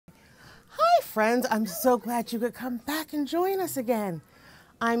friends. I'm so glad you could come back and join us again.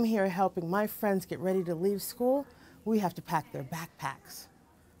 I'm here helping my friends get ready to leave school. We have to pack their backpacks.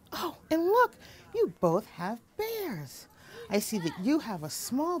 Oh, and look, you both have bears. I see that you have a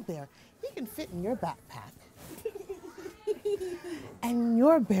small bear. He can fit in your backpack. And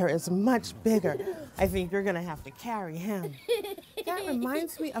your bear is much bigger. I think you're gonna have to carry him. That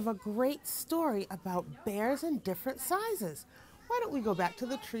reminds me of a great story about bears in different sizes. Why don't we go back to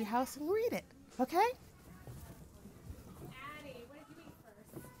the treehouse and read it, okay? Addie, what did you eat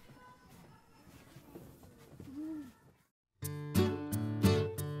first?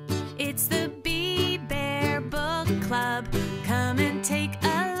 It's the Bee Bear Book Club. Come and take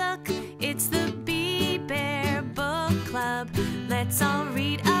a look. It's the Bee Bear Book Club. Let's all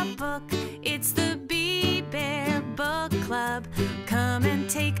read a book. It's the Bee Bear Book Club. Come and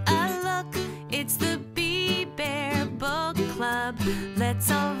take a look. It's the Bee Bear Book Club.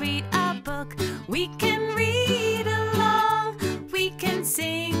 Let's all read a book. We can read along. We can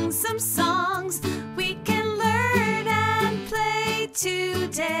sing some songs. We can learn and play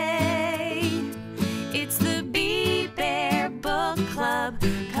today. It's the Bee Bear Book Club.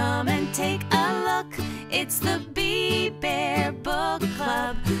 Come and take a look. It's the Bee Bear Book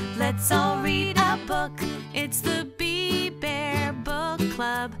Club. Let's all read a book. It's the Bee Bear Book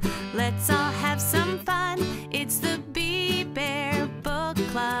Club. Let's all have some fun. It's the Bee Bear Book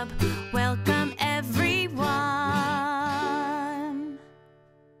Club. Welcome everyone.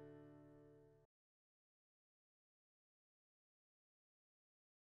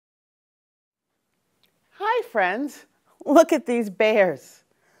 Hi, friends. Look at these bears.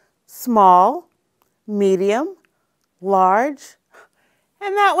 Small, medium, large,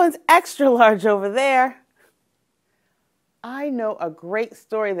 and that one's extra large over there. I know a great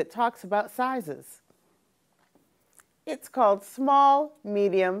story that talks about sizes. It's called Small,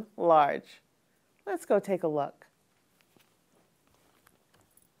 Medium, Large. Let's go take a look.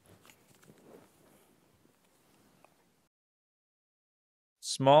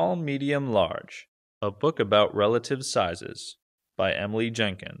 Small, Medium, Large, a book about relative sizes by Emily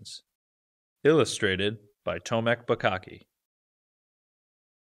Jenkins. Illustrated by Tomek Bakaki.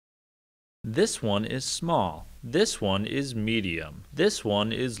 This one is small. This one is medium. This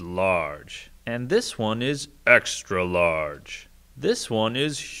one is large. And this one is extra large. This one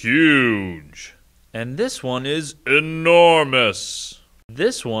is huge. And this one is enormous.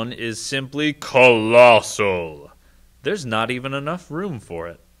 This one is simply colossal. There's not even enough room for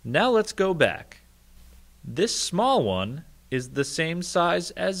it. Now let's go back. This small one is the same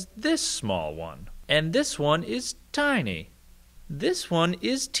size as this small one. And this one is tiny. This one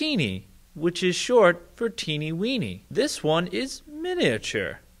is teeny, which is short for teeny weeny. This one is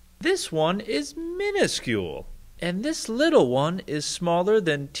miniature. This one is minuscule. And this little one is smaller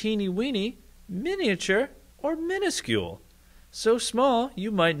than teeny weeny, miniature, or minuscule. So small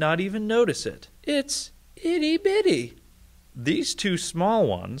you might not even notice it. It's itty bitty. These two small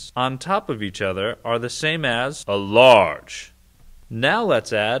ones on top of each other are the same as a large. Now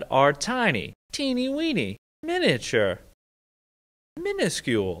let's add our tiny, teeny weeny, miniature,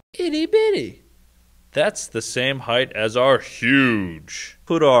 minuscule, itty bitty. That's the same height as our huge.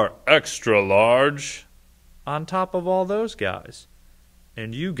 Put our extra large on top of all those guys,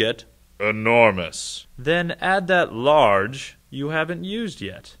 and you get enormous. Then add that large you haven't used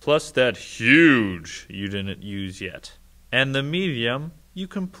yet, plus that huge you didn't use yet, and the medium you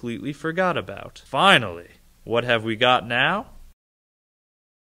completely forgot about. Finally, what have we got now?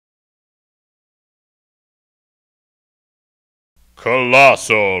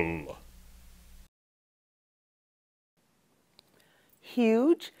 Colossal.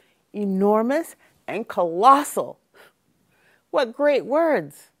 Huge, enormous, and colossal. What great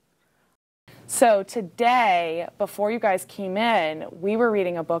words. So today, before you guys came in, we were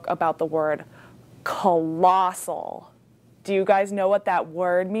reading a book about the word colossal. Do you guys know what that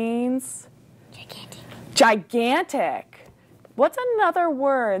word means? Gigantic. Gigantic. What's another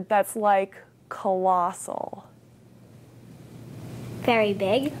word that's like colossal? Very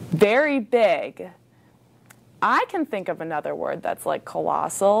big. Very big. I can think of another word that's like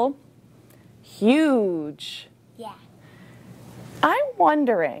colossal. Huge. Yeah. I'm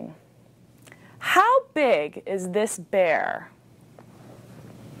wondering, how big is this bear?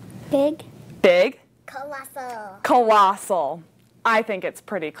 Big. Big? Colossal. Colossal. I think it's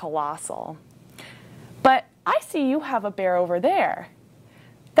pretty colossal. But I see you have a bear over there.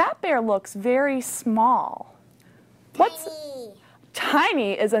 That bear looks very small. Tiny.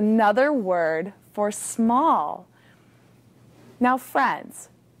 Tiny is another word for small. Now, friends,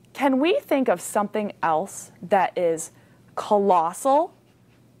 can we think of something else that is colossal?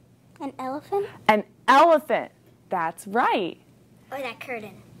 An elephant? An elephant. That's right. Or that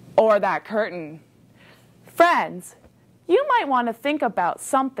curtain. Or that curtain. Friends, you might want to think about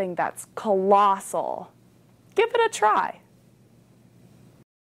something that's colossal. Give it a try.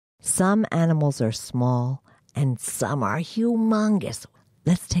 Some animals are small and some are humongous.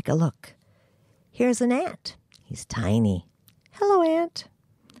 Let's take a look. Here's an ant. He's tiny. Hello, ant.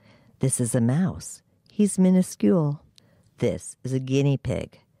 This is a mouse. He's minuscule. This is a guinea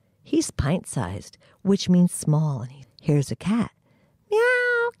pig. He's pint-sized, which means small. And here's a cat.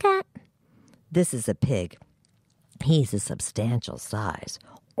 Meow, cat. This is a pig. He's a substantial size.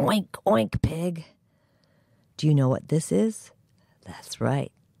 Oink, oink, pig. Do you know what this is? That's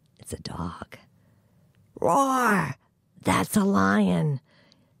right. It's a dog. Roar! That's a lion.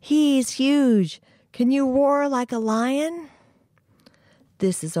 He's huge. Can you roar like a lion?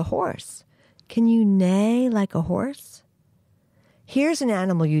 This is a horse. Can you neigh like a horse? Here's an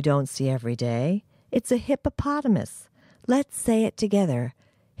animal you don't see every day. It's a hippopotamus. Let's say it together.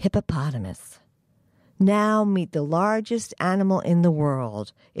 Hippopotamus. Now meet the largest animal in the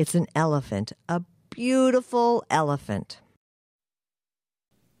world. It's an elephant, a beautiful elephant.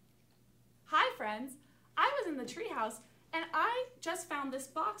 Hi, friends. I was in the treehouse, and I just found this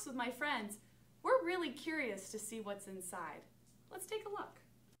box with my friends. We're really curious to see what's inside. Let's take a look.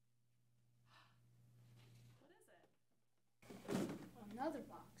 What is it? Another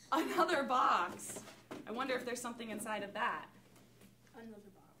box. Another box. I wonder if there's something inside of that.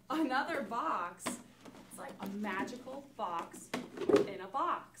 Another box. Another box. It's like a magical box within a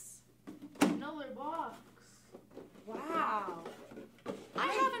box. Another box. Wow. I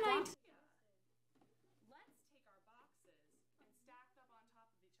have an idea. Let's take our boxes and stack them on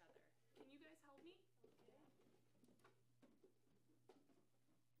top of each other. Can you guys help me?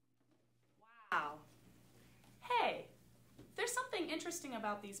 Wow. Hey, there's something interesting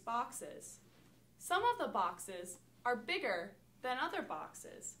about these boxes. Some of the boxes are bigger than other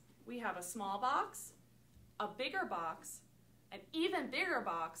boxes. We have a small box, a bigger box, an even bigger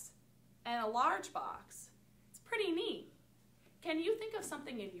box, and a large box. It's pretty neat. Can you think of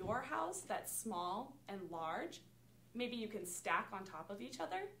something in your house that's small and large? Maybe you can stack on top of each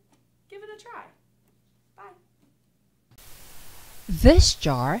other? Give it a try. Bye. This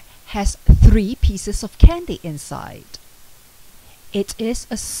jar has 3 pieces of candy inside. It is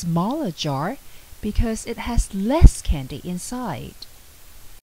a smaller jar because it has less candy inside.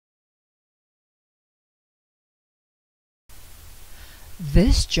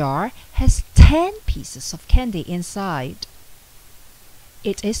 This jar has 10 pieces of candy inside.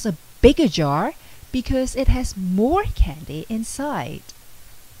 It is a bigger jar because it has more candy inside.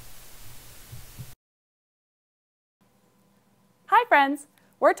 Hi friends,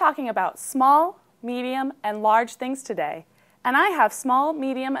 we're talking about small, medium, and large things today. And I have small,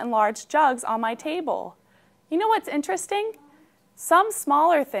 medium, and large jugs on my table. You know what's interesting? Some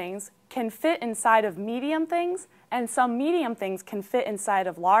smaller things can fit inside of medium things, and some medium things can fit inside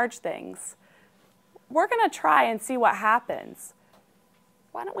of large things. We're going to try and see what happens.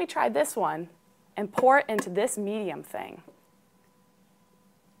 Why don't we try this one and pour it into this medium thing?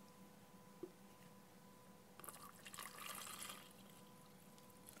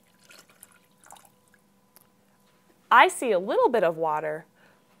 I see a little bit of water,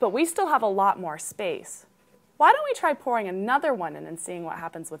 but we still have a lot more space. Why don't we try pouring another one in and seeing what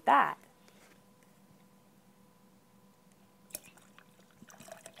happens with that?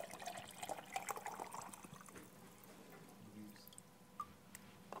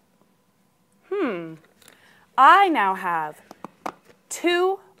 I now have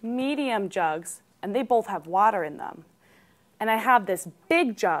 2 medium jugs, and they both have water in them. And I have this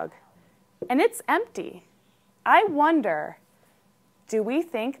big jug, and it's empty. I wonder, do we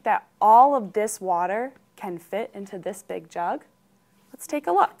think that all of this water can fit into this big jug? Let's take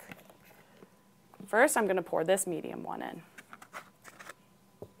a look. First, I'm going to pour this medium one in.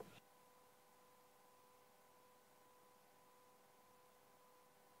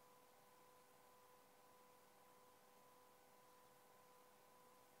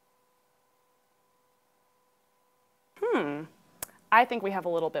 I think we have a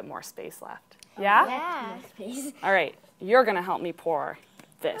little bit more space left. Yeah? Yeah. Please. All right, you're going to help me pour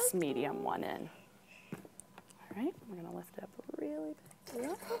this medium one in. All right, we're going to lift it up really big.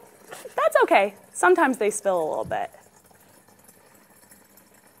 That's okay. Sometimes they spill a little bit.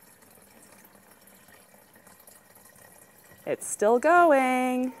 It's still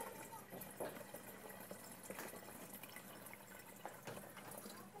going.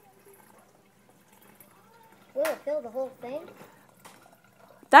 Will it fill the whole thing?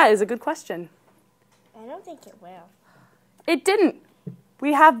 That is a good question. I don't think it will. It didn't.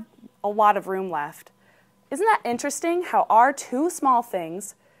 We have a lot of room left. Isn't that interesting how our two small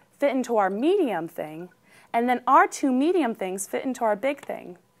things fit into our medium thing, and then our two medium things fit into our big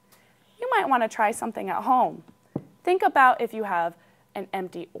thing? You might want to try something at home. Think about if you have an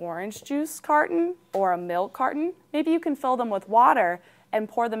empty orange juice carton or a milk carton. Maybe you can fill them with water and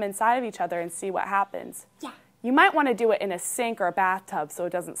pour them inside of each other and see what happens. Yeah. You might want to do it in a sink or a bathtub so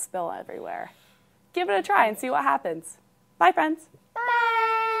it doesn't spill everywhere. Give it a try and see what happens. Bye, friends.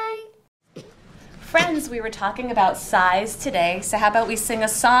 Bye. Friends, we were talking about size today, so how about we sing a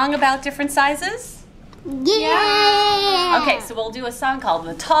song about different sizes? Yeah. Okay, so we'll do a song called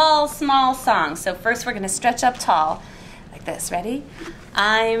The Tall, Small Song. So first we're going to stretch up tall, like this. Ready?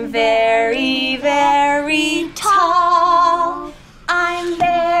 I'm very, very tall. I'm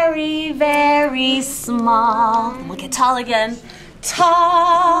very, very small. And we'll get tall again.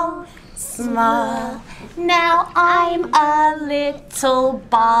 Tall, small. Now I'm a little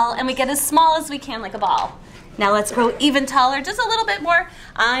ball. And we get as small as we can, like a ball. Now let's grow even taller, just a little bit more.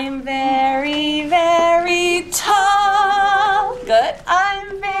 I'm very, very tall. Good.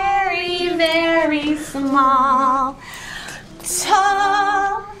 I'm very, very small.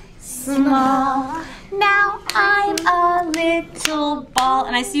 Tall, small. Now I'm a little ball.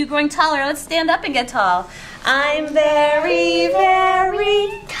 And I see you growing taller. Let's stand up and get tall. I'm very,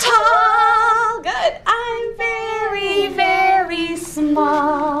 very tall. Good. I'm very, very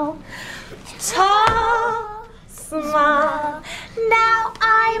small. Tall, small. Now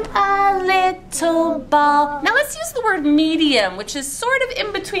I'm a little ball. Now let's use the word medium, which is sort of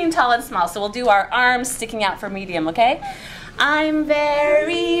in between tall and small. So we'll do our arms sticking out for medium, okay? I'm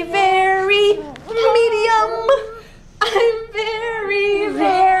very, very medium. I'm very,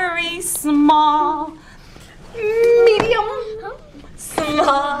 very small. Medium,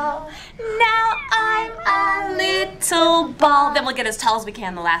 small. Now I'm a little ball. Then we'll get as tall as we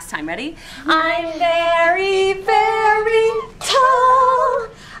can the last time. Ready? I'm very, very tall.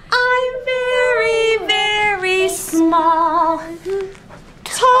 I'm very, very small.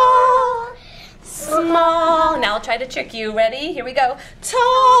 Tall, small. Now I'll try to trick you. Ready? Here we go.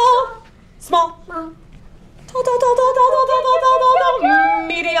 Tall, small. Tall, tall, tall, tall, tall, tall, tall, tall, tall, tall.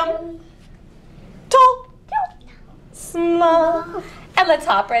 Medium. Tall, small. And let's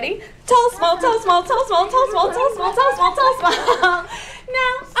hop. Ready? Tall, small, tall, small, tall, small, tall, small, tall, small, tall, small, tall, small.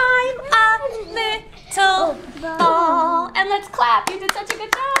 Now I'm a little ball. And let's clap. You did such a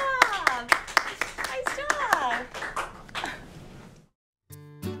good job. Nice job.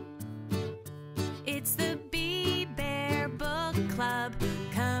 It's the Bee Bear Book Club.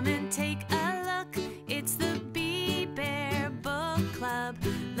 Come and take a look. It's the Bee Bear Book Club.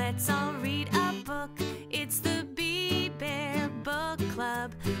 Let's all read a book. It's the Bee Bear Book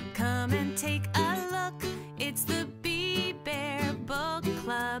Club. Come and take a look. It's the Bee Bear Book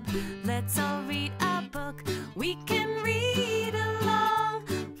Club. Let's all read a book. We can read along.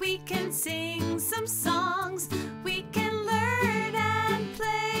 We can sing some songs. We can learn and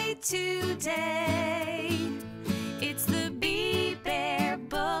play today. It's the Bee Bear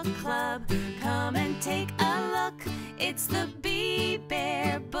Book Club. Come and take a look. It's the Bee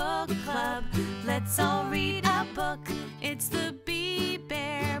Bear Book Club. Let's all read a book. It's the Bee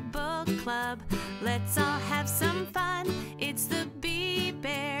Bear Book Club. Let's all have some fun. It's the